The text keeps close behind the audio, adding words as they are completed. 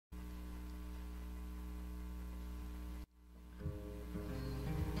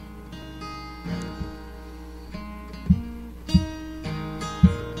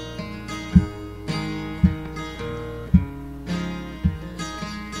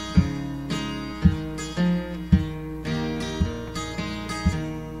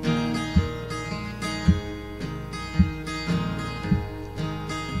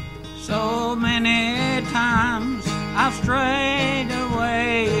I strayed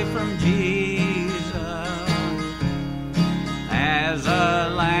away from Jesus, as a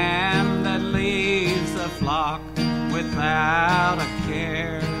lamb that leaves the flock without a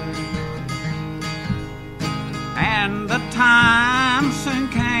care. And the time soon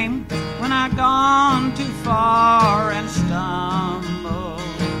came when I gone too far and stumbled,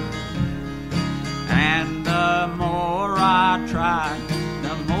 and the more I tried,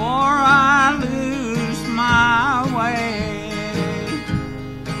 the more I lose my way.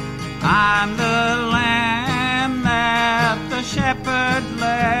 I'm the lamb that the shepherd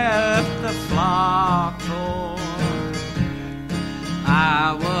left the flock for.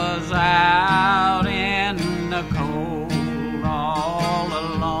 I was out in the cold all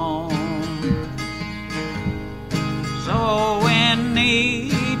alone. So in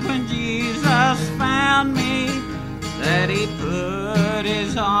need, when Jesus found me, that he put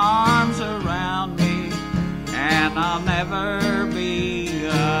his arms around me, and I'll never be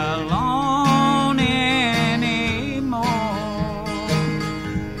alone anymore.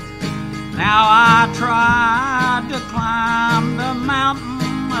 Now I tried to climb the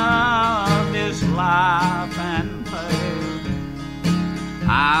mountain of this life and faith.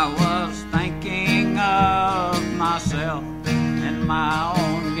 I was thinking of myself and my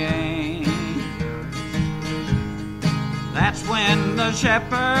own gain. That's when the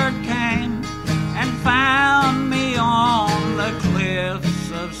shepherd came and found me on the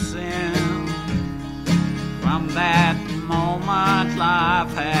cliffs of sin. From that moment,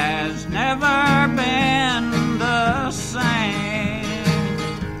 life has never been the same.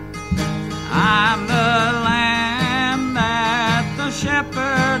 I'm the lamb that the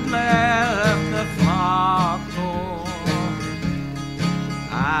shepherd left the flock for.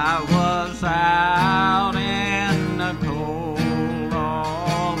 I was out in the cold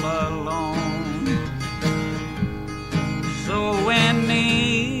all alone. So in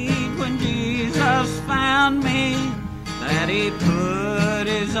need, when Jesus found me, that he put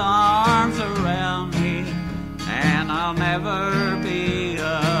his arms around me, and I'll never be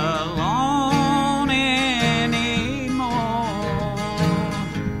alone anymore.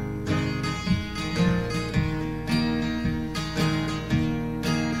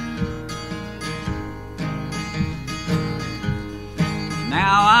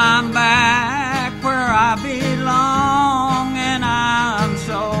 Now I'm back where I belong, and I'm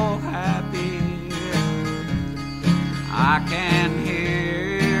so happy. I can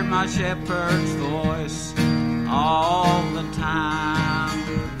hear my shepherd's voice all the time.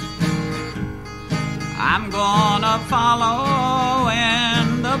 I'm gonna follow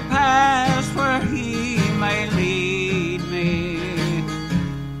in the path where he may lead me.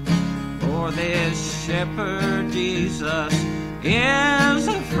 For this shepherd Jesus is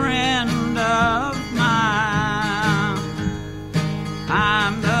a friend of mine.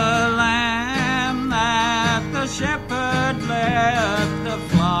 I'm the lamb that the shepherd left the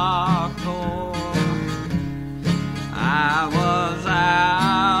flock for. I was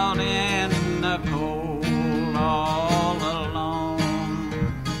out in the cold all alone.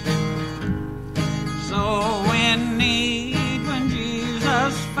 So in need, when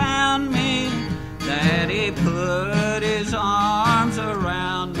Jesus found me, that he put his arms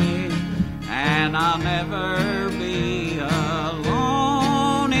around me, and I'll never be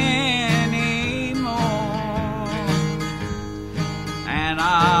alone anymore. And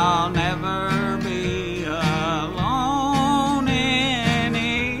I'll never be alone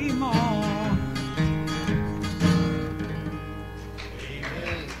anymore.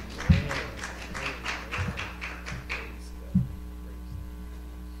 Amen.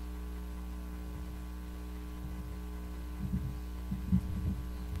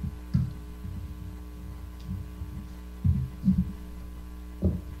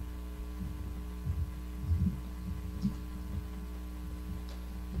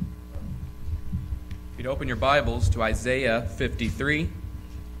 You'd open your Bibles to Isaiah 53.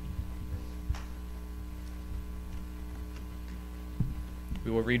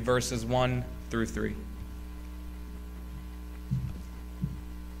 We will read verses 1 through 3.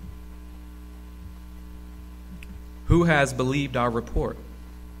 Who has believed our report?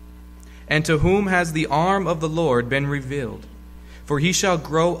 And to whom has the arm of the Lord been revealed? For he shall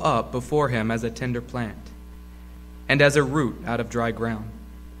grow up before him as a tender plant, and as a root out of dry ground.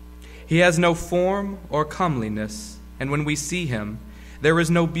 He has no form or comeliness, and when we see him, there is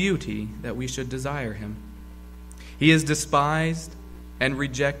no beauty that we should desire him. He is despised and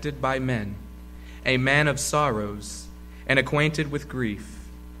rejected by men, a man of sorrows and acquainted with grief.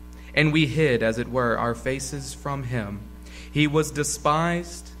 And we hid, as it were, our faces from him. He was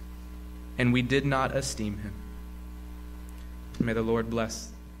despised, and we did not esteem him. May the Lord bless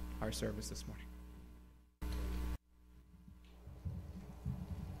our service this morning.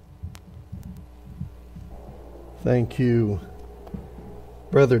 Thank you,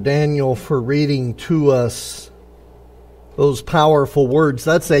 Brother Daniel, for reading to us those powerful words.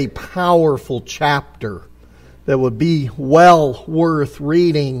 That's a powerful chapter that would be well worth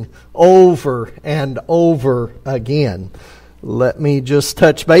reading over and over again. Let me just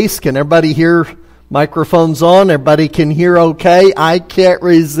touch base. Can everybody hear? Microphones on. Everybody can hear okay. I can't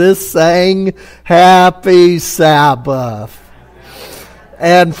resist saying Happy Sabbath.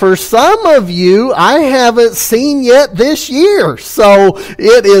 And for some of you, I haven't seen yet this year. So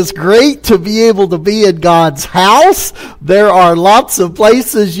it is great to be able to be in God's house. There are lots of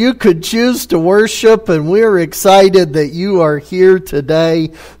places you could choose to worship, and we're excited that you are here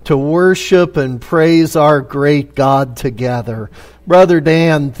today to worship and praise our great God together. Brother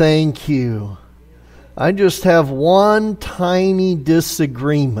Dan, thank you. I just have one tiny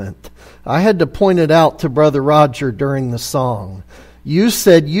disagreement. I had to point it out to Brother Roger during the song. You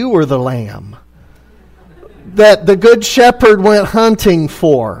said you were the lamb that the Good Shepherd went hunting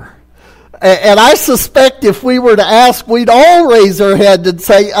for. And I suspect if we were to ask, we'd all raise our head and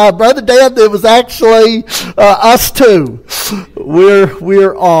say, Brother Dan, it was actually us too.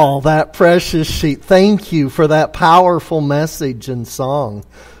 We're all that precious sheep. Thank you for that powerful message and song.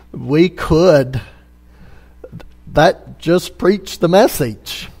 We could that just preach the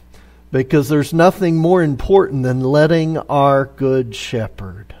message. Because there's nothing more important than letting our Good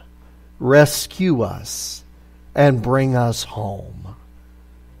Shepherd rescue us and bring us home.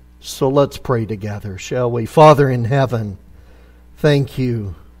 So let's pray together, shall we? Father in heaven, thank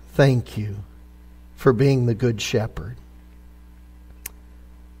you for being the Good Shepherd.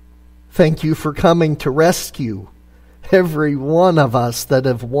 Thank you for coming to rescue every one of us that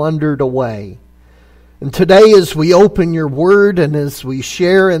have wandered away. And today, as we open your word and as we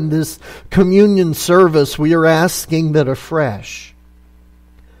share in this communion service, we are asking that afresh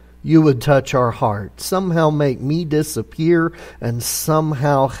you would touch our heart. Somehow make me disappear and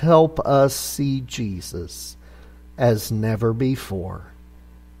somehow help us see Jesus as never before.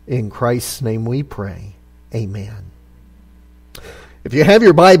 In Christ's name we pray. Amen. If you have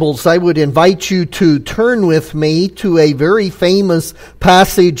your Bibles, I would invite you to turn with me to a very famous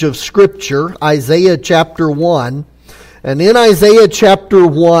passage of Scripture, Isaiah chapter 1. And in Isaiah chapter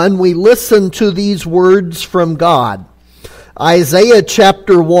 1, we listen to these words from God. Isaiah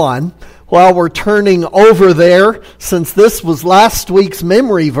chapter 1, while we're turning over there, since this was last week's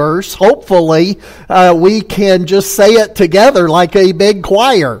memory verse, hopefully we can just say it together like a big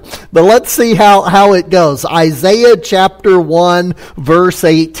choir. But let's see how it goes. Isaiah chapter 1, verse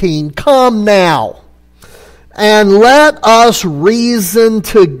 18. Come now, and let us reason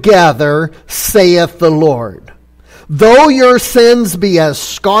together, saith the Lord. Though your sins be as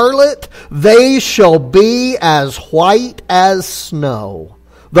scarlet, they shall be as white as snow.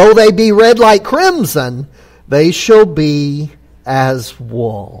 Though they be red like crimson, they shall be as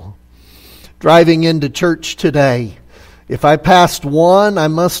wool. Driving into church today, if I passed one, I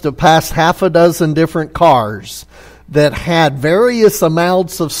must have passed half a dozen different cars that had various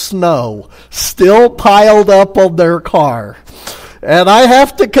amounts of snow still piled up on their car. And I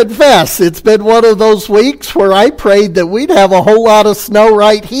have to confess, it's been one of those weeks where I prayed that we'd have a whole lot of snow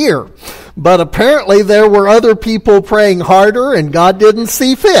right here. But apparently there were other people praying harder, and God didn't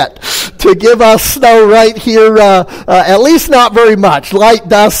see fit to give us snow right here, at least not very much. Light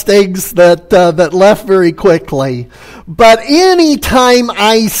dustings that left very quickly. But any time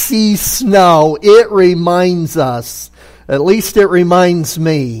I see snow, it reminds us, at least it reminds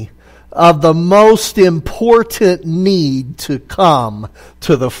me, of the most important need to come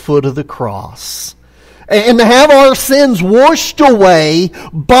to the foot of the cross. And to have our sins washed away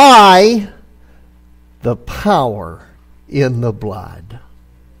by the power in the blood.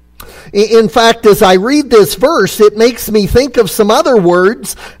 In fact, as I read this verse, it makes me think of some other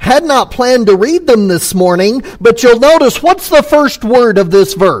words. Had not planned to read them this morning, but you'll notice, what's the first word of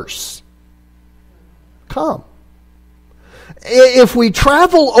this verse? Come. If we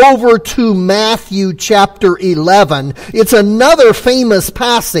travel over to Matthew chapter 11, it's another famous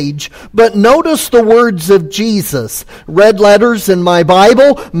passage, but notice the words of Jesus. Red letters in my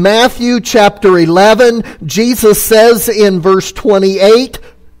Bible, Matthew chapter 11, Jesus says in verse 28,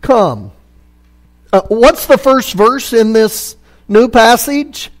 come. What's the first verse in this new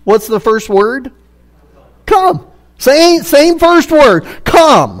passage? What's the first word? Come. Same first word.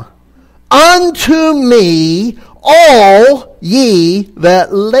 Come unto me, all ye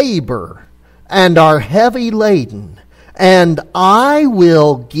that labor and are heavy laden, and I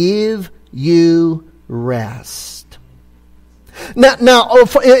will give you rest. Now,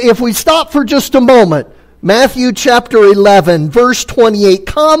 if we stop for just a moment, Matthew chapter 11, verse 28,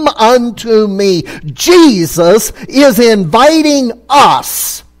 come unto me. Jesus is inviting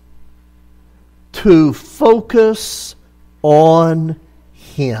us to focus on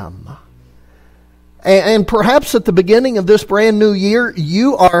Him. And perhaps at the beginning of this brand new year,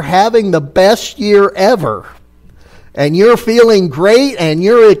 you are having the best year ever. And you're feeling great, and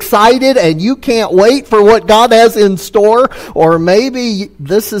you're excited, and you can't wait for what God has in store. Or maybe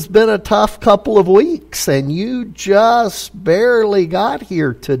this has been a tough couple of weeks, and you just barely got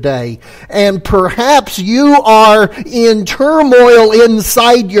here today. And perhaps you are in turmoil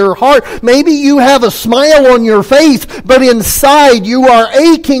inside your heart. Maybe you have a smile on your face, but inside you are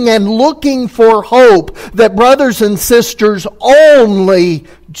aching and looking for hope that, brothers and sisters, only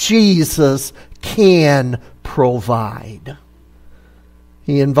Jesus can provide.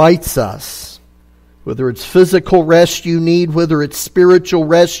 He invites us, whether it's physical rest you need, whether it's spiritual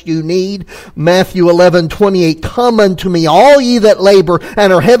rest you need. Matthew 11:28, come unto me, all ye that labor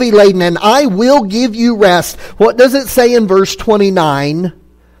and are heavy laden, and I will give you rest. What does it say in verse 29?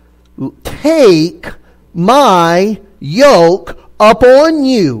 Take my yoke upon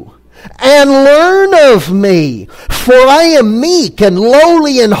you, and learn of me, for I am meek and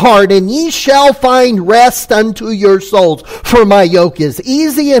lowly in heart, and ye shall find rest unto your souls. For my yoke is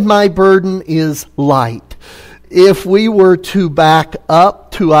easy and my burden is light. If we were to back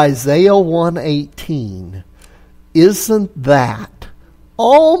up to Isaiah 1:18, isn't that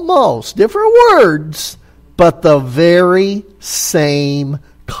almost different words, but the very same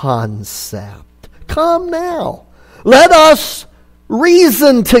concept? Come now, let us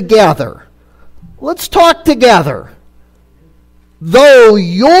reason together. Let's talk together. Though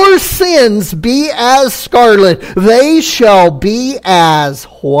your sins be as scarlet, they shall be as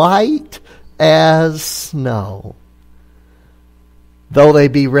white as snow. Though they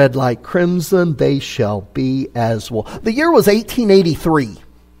be red like crimson, they shall be as wool. The year was 1883.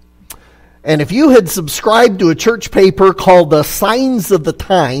 And if you had subscribed to a church paper called the Signs of the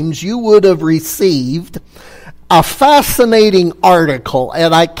Times, you would have received a fascinating article,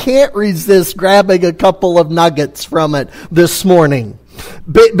 and I can't resist grabbing a couple of nuggets from it this morning.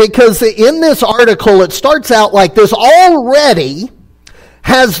 Because in this article, it starts out like this: already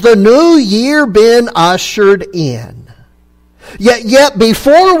has the new year been ushered in. Yet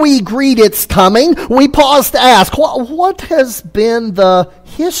before we greet its coming, we pause to ask, what has been the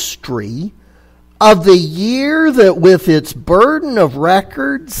history of the year that with its burden of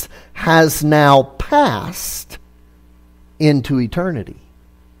records has now passed into eternity?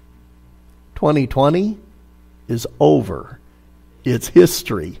 2020 is over. It's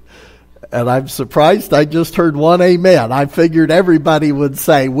history. And I'm surprised I just heard one amen. I figured everybody would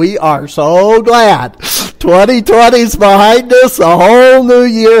say, we are so glad 2020's behind us. A whole new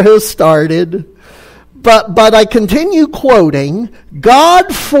year has started. But I continue quoting,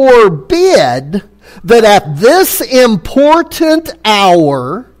 God forbid that at this important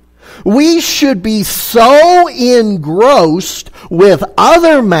hour we should be so engrossed with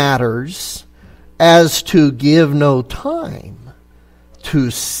other matters as to give no time to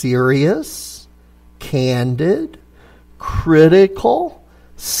serious, candid, critical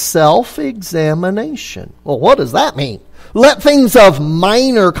self-examination. Well, what does that mean? Let things of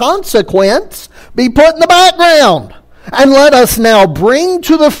minor consequence be put in the background, and let us now bring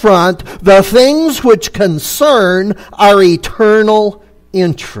to the front the things which concern our eternal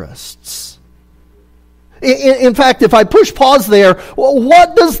interests. In fact, if I push pause there,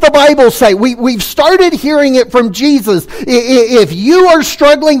 what does the Bible say? We've started hearing it from Jesus. If you are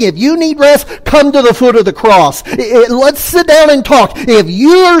struggling, if you need rest, come to the foot of the cross. Let's sit down and talk. If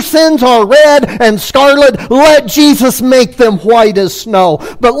your sins are red and scarlet, let Jesus make them white as snow.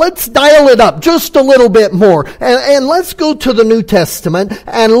 But let's dial it up just a little bit more. And let's go to the New Testament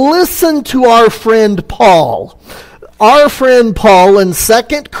and listen to our friend Paul. Our friend Paul in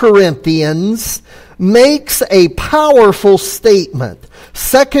 2 Corinthians makes a powerful statement.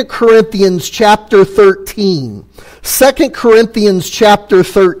 2 Corinthians chapter 13. 2 Corinthians chapter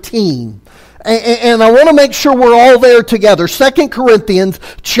 13. And I want to make sure we're all there together. 2 Corinthians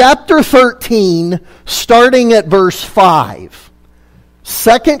chapter 13, starting at verse 5.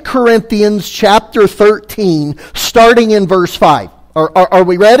 2 Corinthians chapter 13, starting in verse 5. Are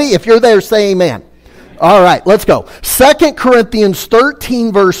we ready? If you're there, say amen. All right, let's go. 2 Corinthians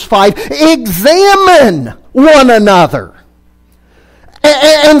 13, verse 5. Examine one another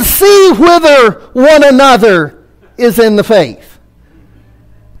and see whether one another is in the faith.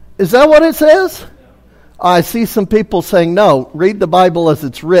 Is that what it says? I see some people saying, no, read the Bible as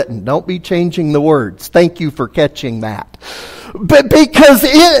it's written. Don't be changing the words. Thank you for catching that. because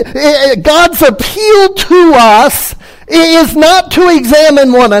God's appeal to us is not to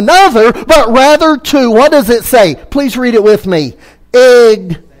examine one another, but rather to, what does it say? Please read it with me.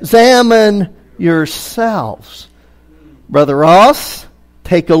 Examine yourselves. Brother Ross,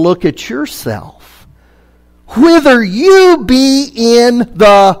 take a look at yourself. Whether you be in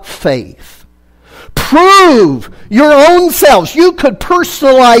the faith. Prove your own selves. You could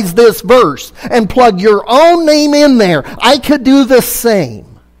personalize this verse and plug your own name in there. I could do the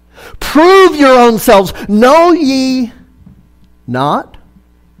same. Prove your own selves. Know ye not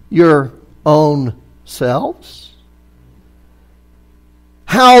your own selves?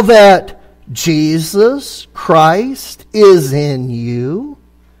 How that Jesus Christ is in you,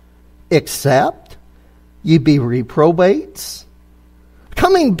 except ye be reprobates.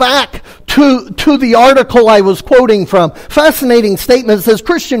 Coming back to the article I was quoting from, fascinating statement. It says,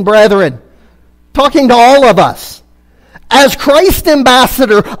 Christian brethren, talking to all of us, as Christ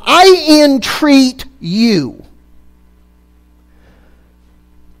ambassador, I entreat you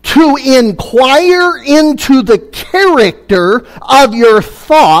to inquire into the character of your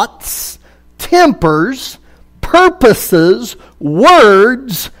thoughts, tempers, purposes,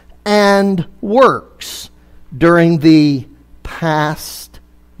 words, and works during the past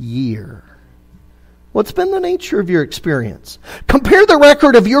year. What's been the nature of your experience? Compare the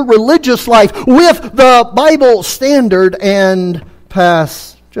record of your religious life with the Bible standard and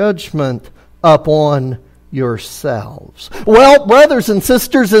pass judgment upon yourselves. Well, brothers and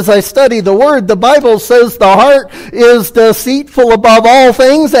sisters, as I study the Word, the Bible says the heart is deceitful above all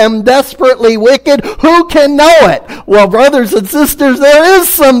things and desperately wicked. Who can know it? Well, brothers and sisters, there is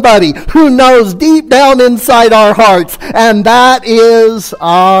somebody who knows deep down inside our hearts, and that is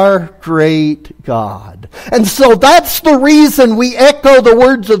our great God. And so that's the reason we echo the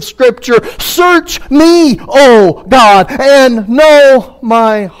words of Scripture, search me, O God, and know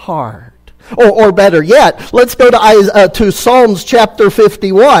my heart. Or better yet, let's go to Psalms chapter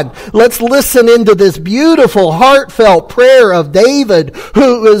 51. Let's listen into this beautiful, heartfelt prayer of David,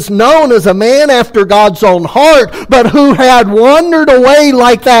 who is known as a man after God's own heart, but who had wandered away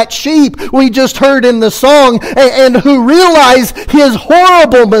like that sheep we just heard in the song, and who realized his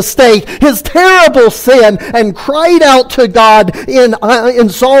horrible mistake, his terrible sin, and cried out to God in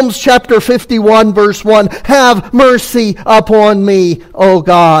Psalms chapter 51, verse 1, have mercy upon me, O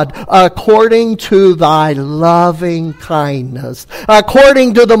God, according to thy loving kindness,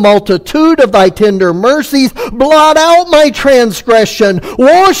 according to the multitude of thy tender mercies, blot out my transgression,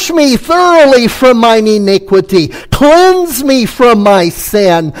 wash me thoroughly from mine iniquity, cleanse me from my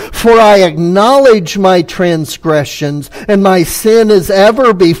sin, for I acknowledge my transgressions, and my sin is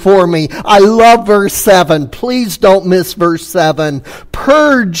ever before me. I love verse 7. Please don't miss verse 7.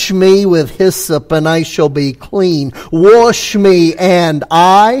 Purge me with hyssop, and I shall be clean. Wash me, and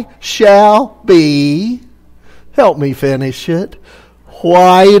I shall be, help me finish it,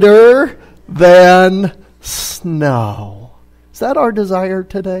 whiter than snow. Is that our desire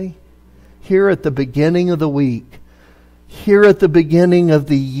today? Here at the beginning of the week, here at the beginning of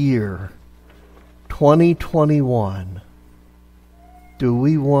the year, 2021, do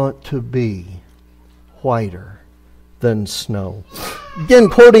we want to be whiter than snow? Again,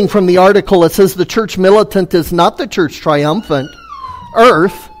 quoting from the article, it says the church militant is not the church triumphant.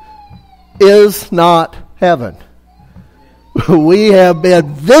 Earth is not heaven. We have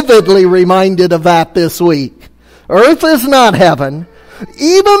been vividly reminded of that this week. Earth is not heaven.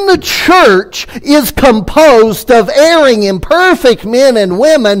 Even the church is composed of erring, imperfect men and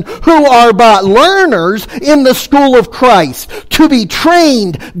women who are but learners in the school of Christ, to be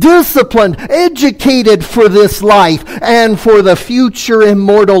trained, disciplined, educated for this life and for the future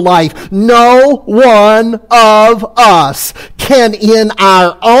immortal life. No one of us can in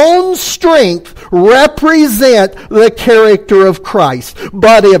our own strength represent the character of Christ.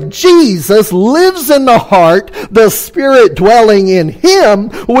 But if Jesus lives in the heart, the Spirit dwelling in Him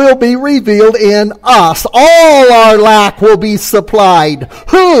will be revealed in us. All our lack will be supplied.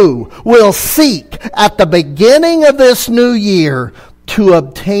 Who will seek at the beginning of this new year to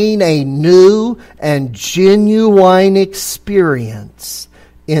obtain a new and genuine experience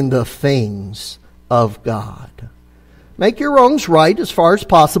in the things of God? Make your wrongs right as far as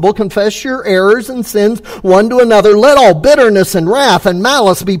possible. Confess your errors and sins one to another. Let all bitterness and wrath and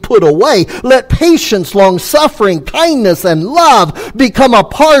malice be put away. Let patience, long-suffering, kindness, and love become a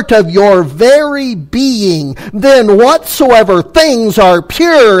part of your very being. Then whatsoever things are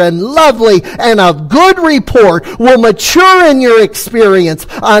pure and lovely and of good report will mature in your experience.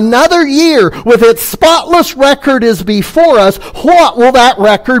 Another year with its spotless record is before us. What will that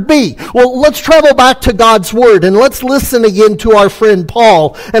record be? Well, let's travel back to God's Word and let's listen listen again to our friend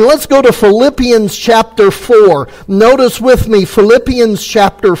Paul. And let's go to Philippians chapter 4. Notice with me Philippians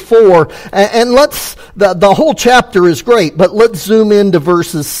chapter 4. And the whole chapter is great, but let's zoom into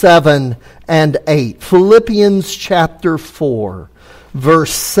verses 7 and 8. Philippians chapter 4,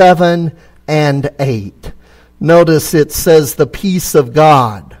 verse 7 and 8. Notice it says, the peace of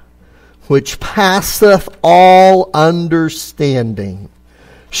God, which passeth all understanding,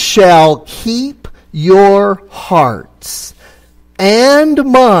 shall keep your hearts and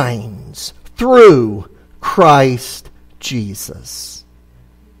minds through Christ Jesus.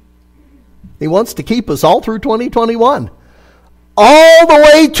 He wants to keep us all through 2021. All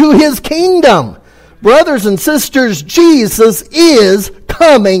the way to His kingdom. Brothers and sisters, Jesus is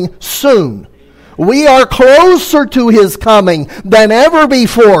coming soon. We are closer to His coming than ever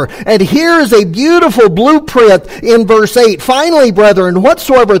before. And here is a beautiful blueprint in verse 8. Finally, brethren,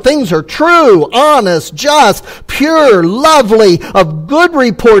 whatsoever things are true, honest, just, pure, lovely, of good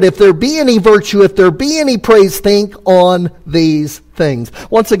report, if there be any virtue, if there be any praise, think on these things.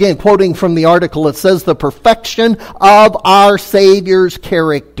 Once again, quoting from the article, it says, the perfection of our Savior's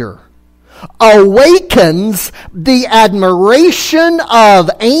character awakens the admiration of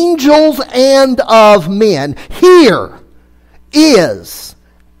angels and of men. Here is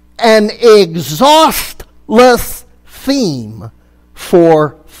an exhaustless theme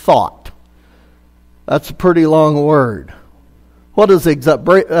for thought. That's a pretty long word. What does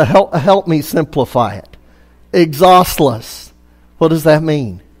help me simplify it? Exhaustless. What does that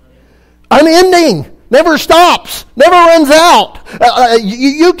mean? Unending. Never stops. Never runs out.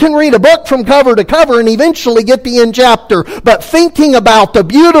 You can read a book from cover to cover and eventually get the end chapter. But thinking about the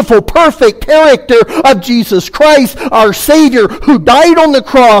beautiful, perfect character of Jesus Christ, our Savior, who died on the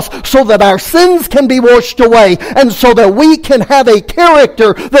cross so that our sins can be washed away and so that we can have a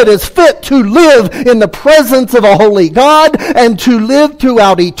character that is fit to live in the presence of a holy God and to live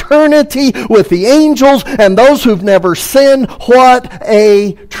throughout eternity with the angels and those who've never sinned. What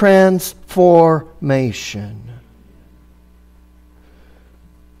a transformation.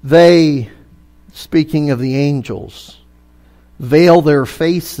 They, speaking of the angels, veil their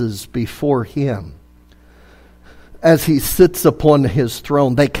faces before Him as He sits upon His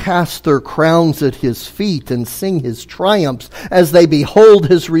throne. They cast their crowns at His feet and sing His triumphs as they behold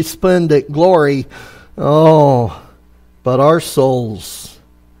His resplendent glory. Oh, but our souls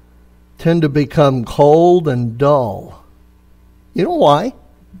tend to become cold and dull. You know why?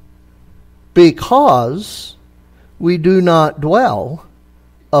 Because we do not dwell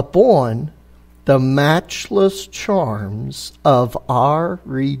upon the matchless charms of our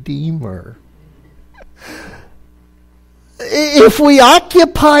Redeemer. If we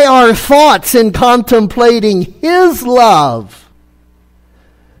occupy our thoughts in contemplating His love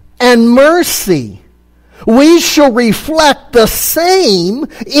and mercy, we shall reflect the same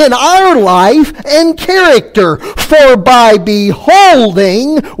in our life and character. For by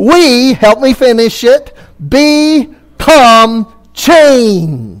beholding, we, help me finish it, become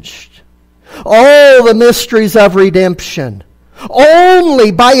changed. Oh, the mysteries of redemption. Only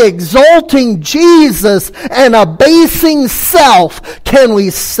by exalting Jesus and abasing self can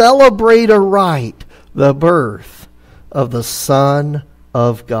we celebrate aright the birth of the Son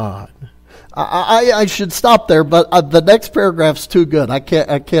of God. I should stop there, but the next paragraph's too good. I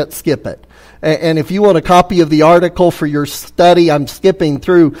can't skip it. And if you want a copy of the article for your study, I'm skipping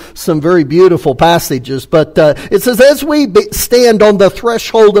through some very beautiful passages. But it says, as we stand on the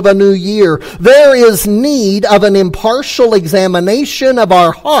threshold of a new year, there is need of an impartial examination of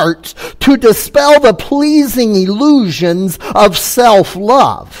our hearts to dispel the pleasing illusions of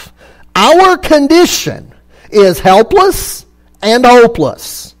self-love. Our condition is helpless and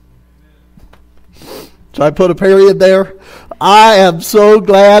hopeless. Should I put a period there? I am so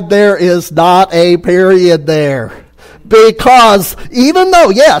glad there is not a period there. Because even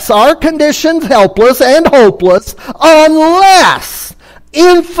though, yes, our condition's helpless and hopeless, unless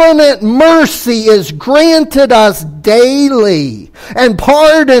infinite mercy is granted us daily, and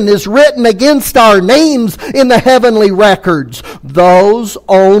pardon is written against our names in the heavenly records, those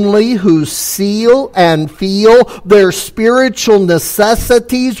only who seal and feel their spiritual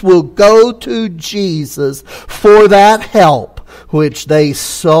necessities will go to Jesus for that help which they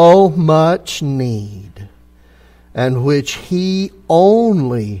so much need, and which He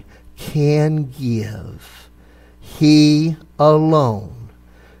only can give. He alone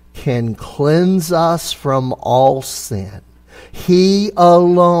can cleanse us from all sin. He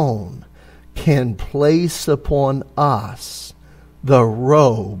alone can place upon us the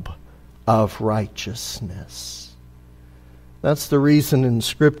robe of righteousness. That's the reason in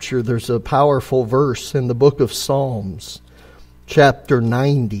Scripture there's a powerful verse in the book of Psalms, chapter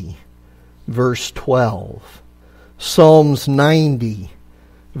 90, verse 12. Psalms 90,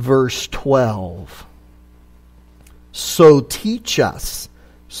 verse 12. So teach us,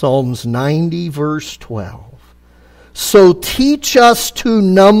 Psalms 90, verse 12. So teach us to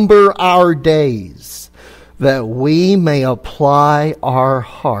number our days, that we may apply our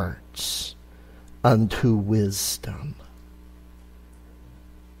hearts unto wisdom.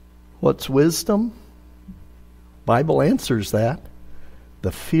 What's wisdom? Bible answers that.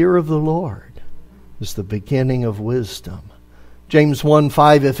 The fear of the Lord is the beginning of wisdom. James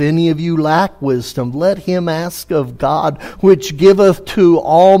 1:5, if any of you lack wisdom, let him ask of God, which giveth to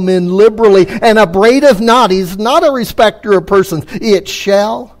all men liberally, and upbraideth not. He's not a respecter of persons. It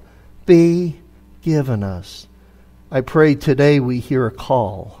shall be given us. I pray today we hear a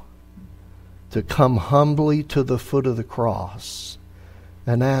call to come humbly to the foot of the cross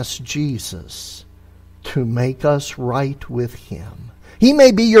and ask Jesus to make us right with Him. He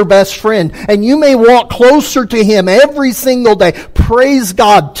may be your best friend, and you may walk closer to Him every single day. Praise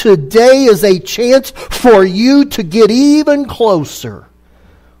God, today is a chance for you to get even closer.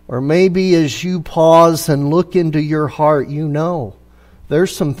 Or maybe as you pause and look into your heart, you know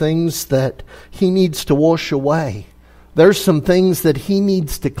there's some things that He needs to wash away. There's some things that He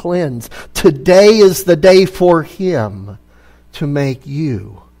needs to cleanse. Today is the day for Him to make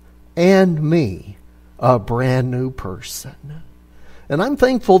you and me a brand new person. And I'm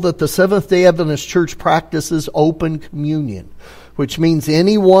thankful that the Seventh-Day Adventist Church practices open communion, which means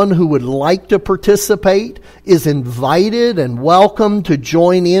anyone who would like to participate is invited and welcome to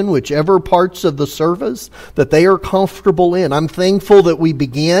join in whichever parts of the service that they are comfortable in. I'm thankful that we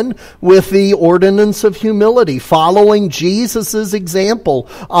begin with the ordinance of humility, following Jesus' example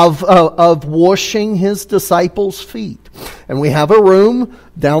of washing His disciples' feet. And we have a room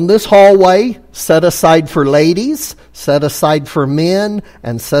down this hallway set aside for ladies, set aside for men,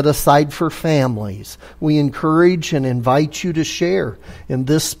 and set aside for families. We encourage and invite you to share in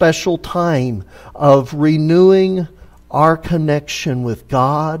this special time of renewing our connection with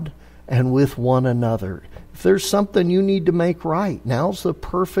God and with one another. If there's something you need to make right, now's the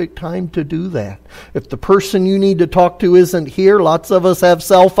perfect time to do that. If the person you need to talk to isn't here, lots of us have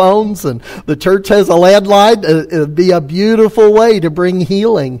cell phones and the church has a landline. It'd be a beautiful way to bring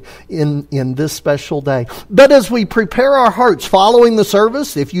healing in this special day. But as we prepare our hearts following the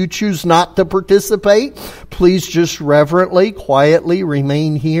service, if you choose not to participate, please just reverently, quietly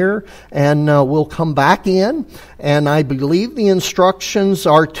remain here, and we'll come back in. And I believe the instructions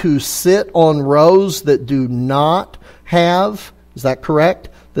are to sit on rows that do not have, is that correct?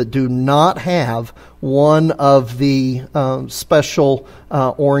 That do not have one of the special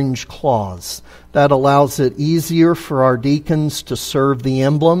orange cloths. That allows it easier for our deacons to serve the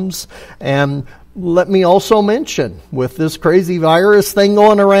emblems. And let me also mention, with this crazy virus thing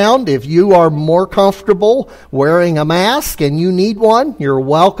going around, if you are more comfortable wearing a mask and you need one, you're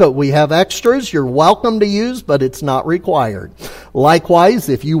welcome. We have extras you're welcome to use, but it's not required. Likewise,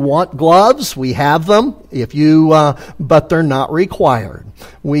 if you want gloves, we have them. But they're not required.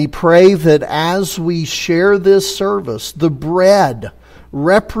 We pray that as we share this service, the bread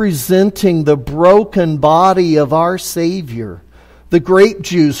representing the broken body of our Savior, the grape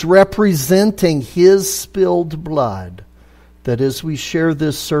juice representing His spilled blood, that as we share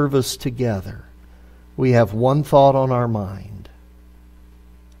this service together, we have one thought on our mind: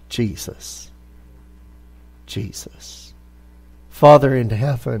 Jesus. Jesus. Father in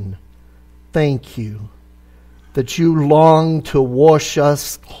heaven, thank You that You long to wash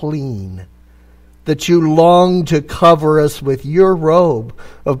us clean, that You long to cover us with Your robe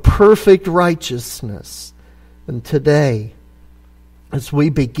of perfect righteousness. And today, as we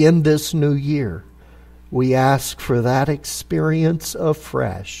begin this new year, we ask for that experience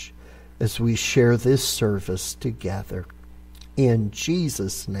afresh as we share this service together. In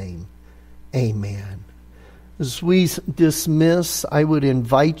Jesus' name, amen. As we dismiss, I would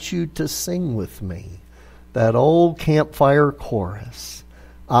invite you to sing with me that old campfire chorus,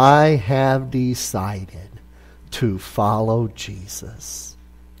 I have decided to follow Jesus.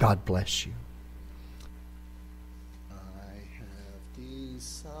 God bless you.